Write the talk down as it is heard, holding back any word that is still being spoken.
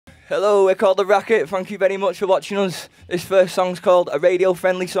Hello, we're called the Racket. Thank you very much for watching us. This first song's called A Radio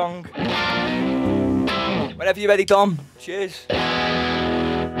Friendly Song. Whenever you're ready, Dom. Cheers.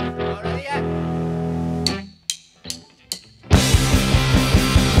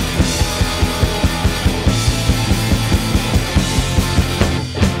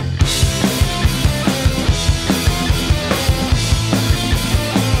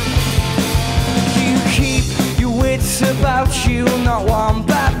 About you, not one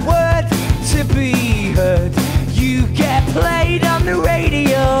bad word to be heard. You get played on the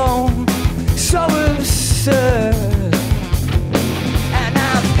radio, so absurd. And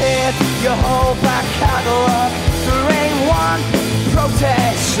I've heard your whole back catalogue. There ain't one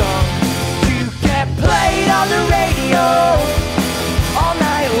protest song. You get played on the radio all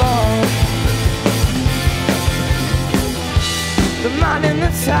night long. The man in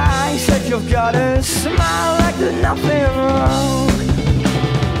the tie said you've got a smile like there's nothing wrong.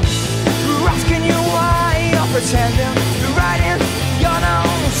 We're asking you why you're pretending you're writing your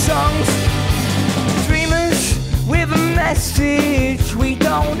own songs. Dreamers with a message we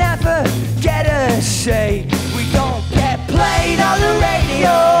don't ever get a say. We don't get played on the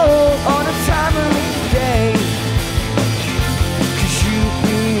radio on a time of day. 'Cause you've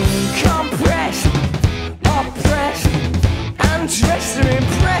been compressed, oppressed, dressed to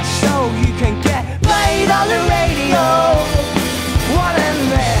impress, so you can get played on the radio. What a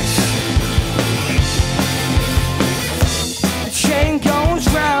mess. The chain goes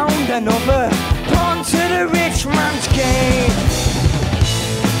round, another pawn to the rich man's game.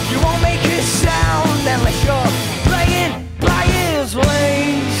 You won't make a sound unless you're playing by his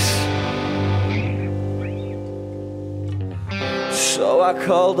ways. So I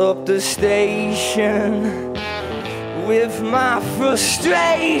called up the station with my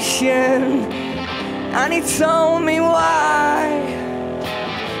frustration, and he told me why.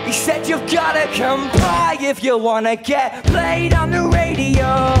 He said you've gotta comply if you wanna get played on the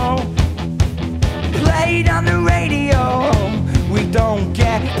radio. Played on the radio. We don't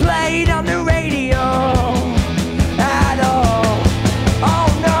get played on the radio at all. Oh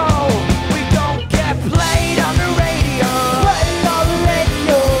no, we don't get played on the radio. Played on the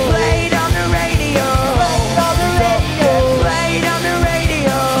radio. Played on the radio. Played on the radio. Played on the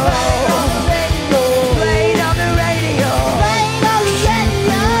radio. Played on the radio. Played on the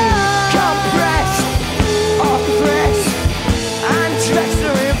radio. Compressed, oppressed, and dressed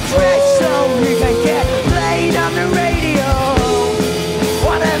to impress, so we can get played on the radio.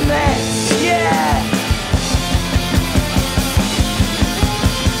 What a mess, yeah.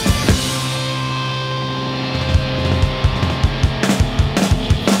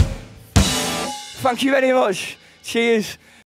 Thank you very much. Cheers.